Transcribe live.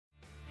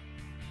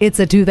It's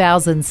a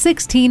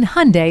 2016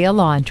 Hyundai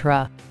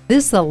Elantra.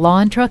 This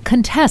Elantra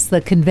contests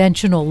the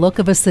conventional look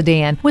of a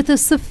sedan with a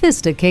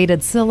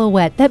sophisticated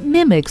silhouette that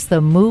mimics the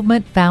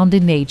movement found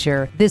in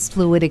nature. This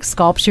fluidic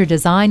sculpture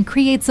design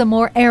creates a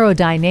more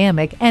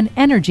aerodynamic and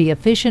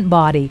energy-efficient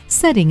body,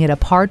 setting it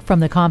apart from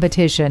the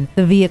competition.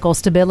 The Vehicle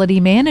Stability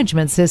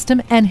Management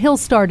System and Hill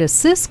Start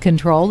Assist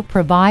control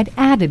provide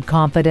added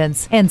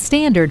confidence, and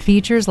standard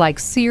features like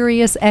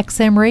Sirius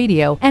XM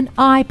radio and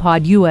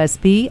iPod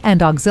USB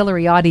and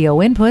auxiliary audio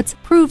inputs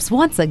proves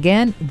once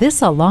again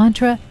this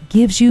Elantra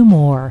gives you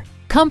more.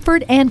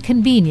 Comfort and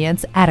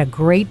convenience at a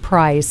great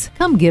price.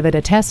 Come give it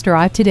a test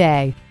drive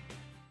today.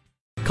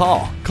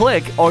 Call,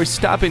 click, or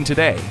stop in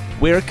today.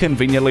 We're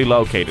conveniently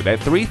located at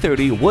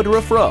 330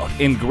 Woodruff Road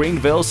in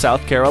Greenville,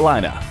 South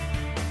Carolina.